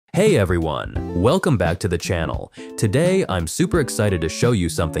Hey everyone, welcome back to the channel. Today, I'm super excited to show you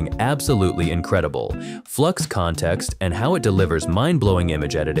something absolutely incredible, FLUX Kontext and how it delivers mind-blowing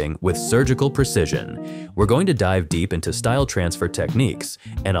image editing with surgical precision. We're going to dive deep into style transfer techniques,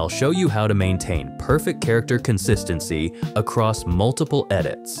 and I'll show you how to maintain perfect character consistency across multiple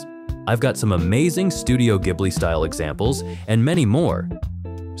edits. I've got some amazing Studio Ghibli style examples and many more.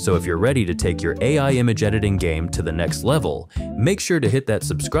 So if you're ready to take your AI image editing game to the next level, make sure to hit that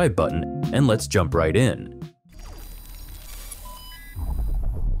subscribe button and let's jump right in.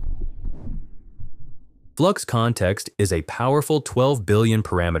 FLUX Kontext is a powerful 12 billion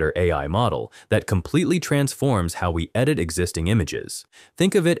parameter AI model that completely transforms how we edit existing images.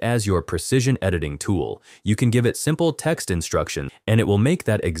 Think of it as your precision editing tool. You can give it simple text instructions and it will make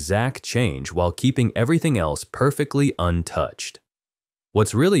that exact change while keeping everything else perfectly untouched.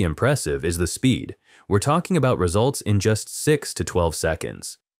 What's really impressive is the speed. We're talking about results in just 6 to 12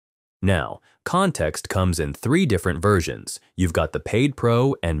 seconds. Now, Kontext comes in 3 different versions. You've got the paid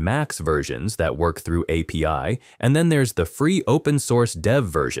Pro and Max versions that work through API, and then there's the free open source dev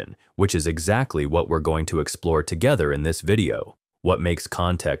version, which is exactly what we're going to explore together in this video. What makes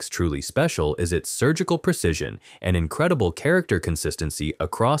Kontext truly special is its surgical precision and incredible character consistency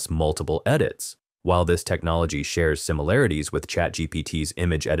across multiple edits. While this technology shares similarities with ChatGPT's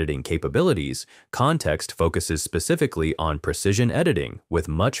image editing capabilities, Kontext focuses specifically on precision editing with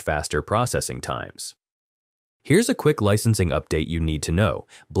much faster processing times. Here's a quick licensing update you need to know.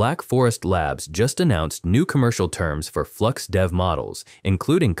 Black Forest Labs just announced new commercial terms for FLUX Dev models,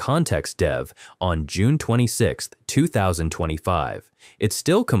 including Kontext Dev, on June 26, 2025. It's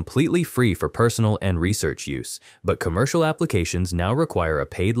still completely free for personal and research use, but commercial applications now require a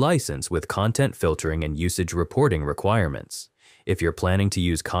paid license with content filtering and usage reporting requirements. If you're planning to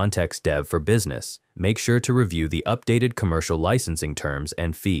use Kontext Dev for business, make sure to review the updated commercial licensing terms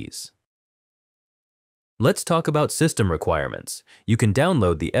and fees. Let's talk about system requirements. You can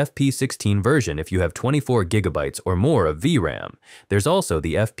download the FP16 version if you have 24 GB or more of VRAM. There's also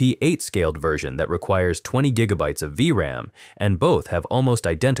the FP8 scaled version that requires 20 GB of VRAM, and both have almost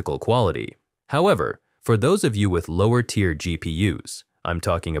identical quality. However, for those of you with lower tier GPUs, I'm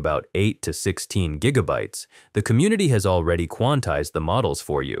talking about 8 to 16 GB, the community has already quantized the models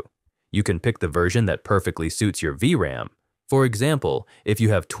for you. You can pick the version that perfectly suits your VRAM. For example, if you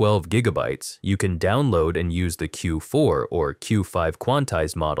have 12 GB, you can download and use the Q4 or Q5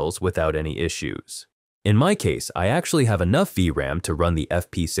 quantized models without any issues. In my case, I actually have enough VRAM to run the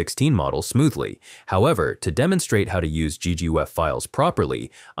FP16 model smoothly. However, to demonstrate how to use GGUF files properly,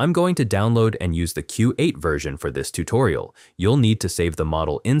 I'm going to download and use the Q8 version for this tutorial. You'll need to save the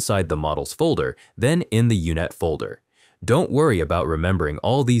model inside the models folder, then in the UNet folder. Don't worry about remembering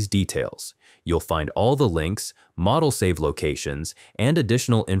all these details. You'll find all the links, model save locations, and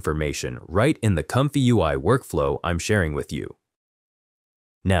additional information right in the ComfyUI workflow I'm sharing with you.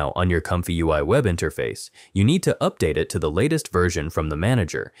 Now, on your ComfyUI web interface, you need to update it to the latest version from the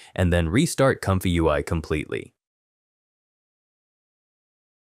manager, and then restart ComfyUI completely.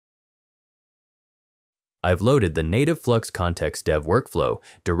 I've loaded the native FLUX Kontext Dev workflow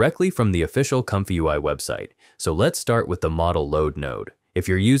directly from the official ComfyUI website, so let's start with the model load node. If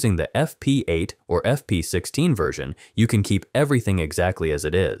you're using the FP8 or FP16 version, you can keep everything exactly as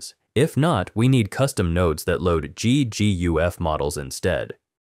it is. If not, we need custom nodes that load GGUF models instead.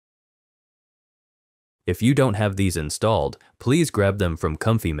 If you don't have these installed, please grab them from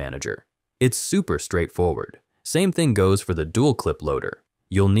Comfy Manager. It's super straightforward. Same thing goes for the dual clip loader.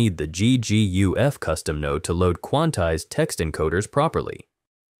 You'll need the GGUF custom node to load quantized text encoders properly.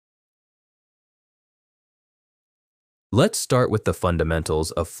 Let's start with the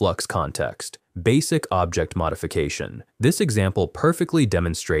fundamentals of FLUX Kontext. Basic object modification. This example perfectly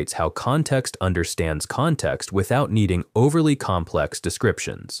demonstrates how Kontext understands context without needing overly complex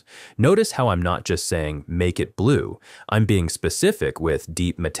descriptions. Notice how I'm not just saying, make it blue. I'm being specific with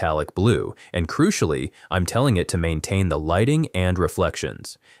deep metallic blue, and crucially, I'm telling it to maintain the lighting and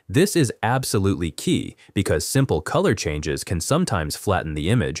reflections. This is absolutely key because simple color changes can sometimes flatten the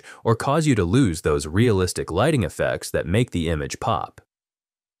image or cause you to lose those realistic lighting effects that make the image pop.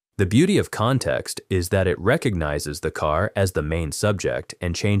 The beauty of Kontext is that it recognizes the car as the main subject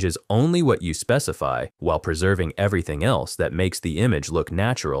and changes only what you specify while preserving everything else that makes the image look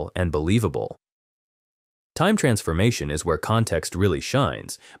natural and believable. Time transformation is where Kontext really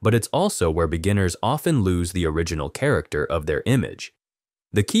shines, but it's also where beginners often lose the original character of their image.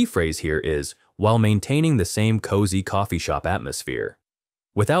 The key phrase here is, while maintaining the same cozy coffee shop atmosphere.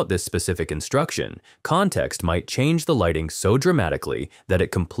 Without this specific instruction, Kontext might change the lighting so dramatically that it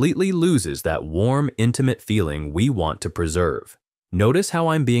completely loses that warm, intimate feeling we want to preserve. Notice how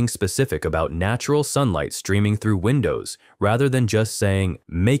I'm being specific about natural sunlight streaming through windows rather than just saying,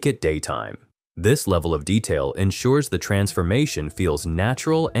 make it daytime. This level of detail ensures the transformation feels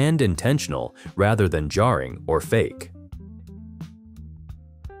natural and intentional rather than jarring or fake.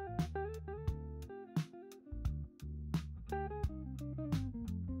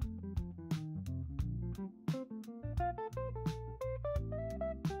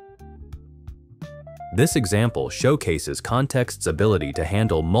 This example showcases Kontext's ability to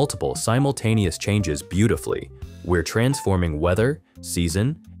handle multiple simultaneous changes beautifully. We're transforming weather,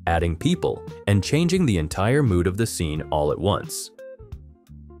 season, adding people, and changing the entire mood of the scene all at once.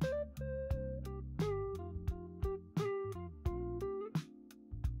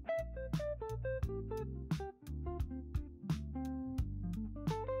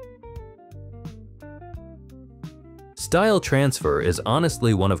 Style transfer is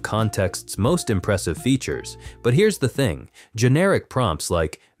honestly one of Kontext's most impressive features, but here's the thing, generic prompts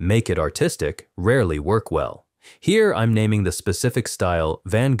like "make it artistic" rarely work well. Here I'm naming the specific style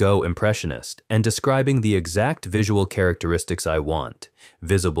Van Gogh Impressionist and describing the exact visual characteristics I want: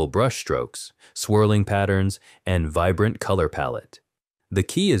 visible brush strokes, swirling patterns, and vibrant color palette. The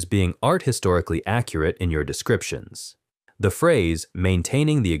key is being art historically accurate in your descriptions. The phrase,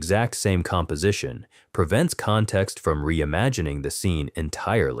 maintaining the exact same composition, prevents Kontext from reimagining the scene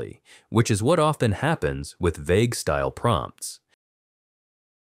entirely, which is what often happens with vague style prompts.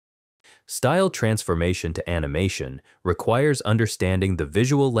 Style transformation to animation requires understanding the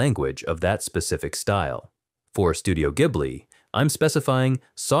visual language of that specific style. For Studio Ghibli, I'm specifying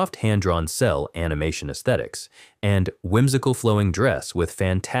soft hand-drawn cell animation aesthetics and whimsical flowing dress with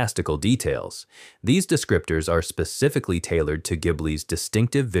fantastical details. These descriptors are specifically tailored to Ghibli's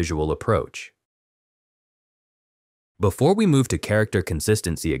distinctive visual approach. Before we move to character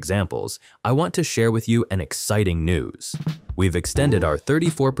consistency examples, I want to share with you an exciting news. We've extended our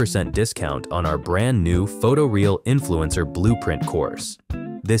 34% discount on our brand new Photoreal Influencer Blueprint course.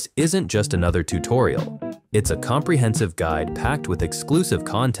 This isn't just another tutorial. It's a comprehensive guide packed with exclusive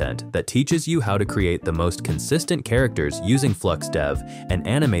content that teaches you how to create the most consistent characters using FLUX Dev and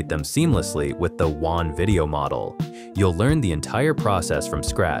animate them seamlessly with the WAN video model. You'll learn the entire process from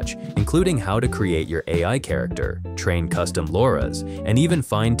scratch, including how to create your AI character, train custom LoRAs, and even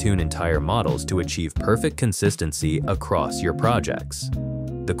fine-tune entire models to achieve perfect consistency across your projects.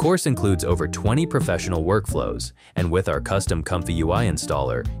 The course includes over 20 professional workflows, and with our custom ComfyUI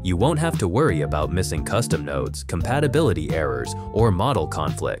installer, you won't have to worry about missing custom nodes, compatibility errors, or model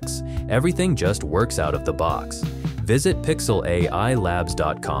conflicts. Everything just works out of the box. Visit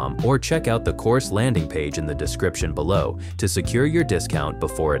pixelailabs.com or check out the course landing page in the description below to secure your discount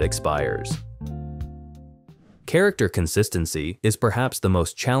before it expires. Character consistency is perhaps the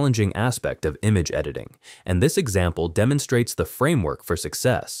most challenging aspect of image editing, and this example demonstrates the framework for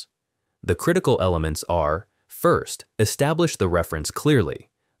success. The critical elements are: first, establish the reference clearly,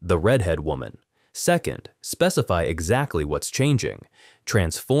 the redhead woman. Second, specify exactly what's changing,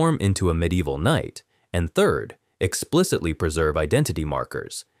 transform into a medieval knight. And third, explicitly preserve identity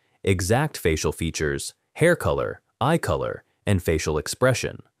markers, exact facial features, hair color, eye color, and facial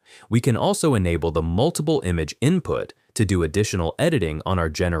expression. We can also enable the multiple image input to do additional editing on our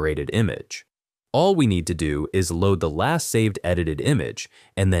generated image. All we need to do is load the last saved edited image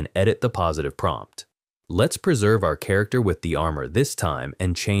and then edit the positive prompt. Let's preserve our character with the armor this time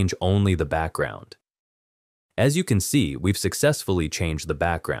and change only the background. As you can see, we've successfully changed the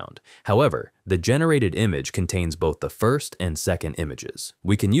background. However, the generated image contains both the first and second images.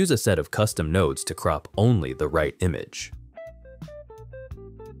 We can use a set of custom nodes to crop only the right image.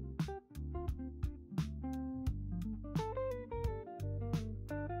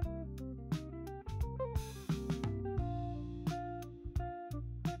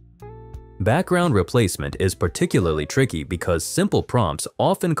 Background replacement is particularly tricky because simple prompts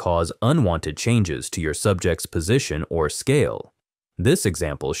often cause unwanted changes to your subject's position or scale. This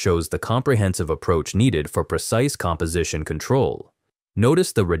example shows the comprehensive approach needed for precise composition control.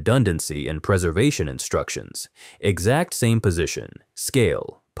 Notice the redundancy and preservation instructions: exact same position,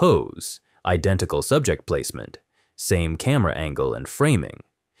 scale, pose, identical subject placement, same camera angle and framing.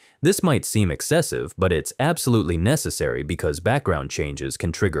 This might seem excessive, but it's absolutely necessary because background changes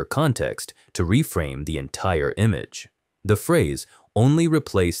can trigger Kontext to reframe the entire image. The phrase, "only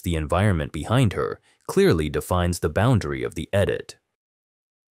replace the environment behind her," clearly defines the boundary of the edit.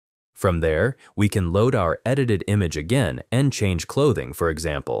 From there, we can load our edited image again and change clothing, for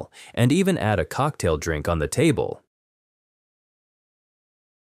example, and even add a cocktail drink on the table.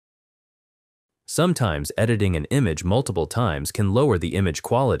 Sometimes editing an image multiple times can lower the image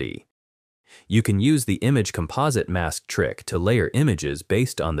quality. You can use the image composite mask trick to layer images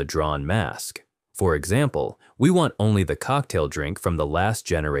based on the drawn mask. For example, we want only the cocktail drink from the last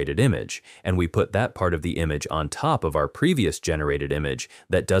generated image, and we put that part of the image on top of our previous generated image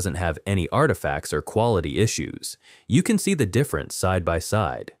that doesn't have any artifacts or quality issues. You can see the difference side by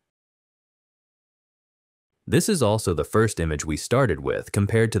side. This is also the first image we started with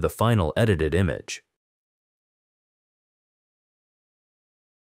compared to the final edited image.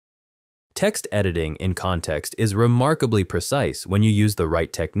 Text editing in Kontext is remarkably precise when you use the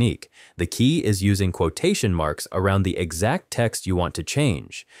right technique. The key is using quotation marks around the exact text you want to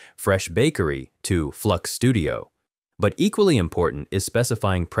change, Fresh Bakery to Flux Studio. But equally important is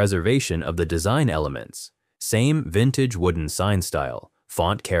specifying preservation of the design elements, same vintage wooden sign style,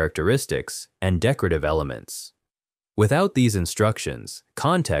 font characteristics, and decorative elements. Without these instructions,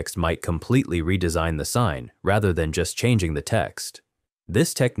 Kontext might completely redesign the sign rather than just changing the text.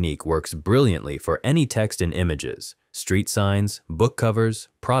 This technique works brilliantly for any text in images, street signs, book covers,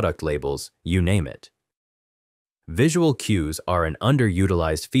 product labels, you name it. Visual cues are an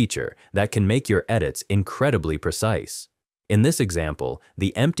underutilized feature that can make your edits incredibly precise. In this example,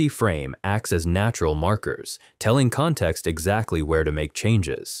 the empty frame acts as natural markers, telling Kontext exactly where to make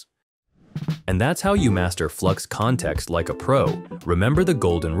changes. And that's how you master FLUX Kontext like a pro. Remember the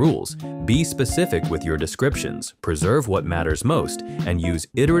golden rules. Be specific with your descriptions, preserve what matters most, and use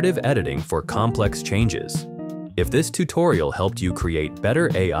iterative editing for complex changes. If this tutorial helped you create better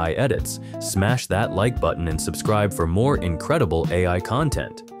AI edits, smash that like button and subscribe for more incredible AI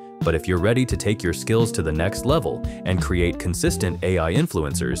content. But if you're ready to take your skills to the next level and create consistent AI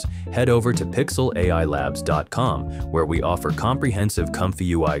influencers, head over to pixelailabs.com, where we offer comprehensive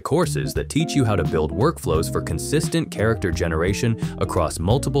ComfyUI courses that teach you how to build workflows for consistent character generation across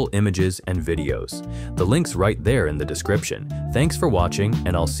multiple images and videos. The link's right there in the description. Thanks for watching,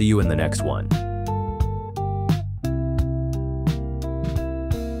 and I'll see you in the next one.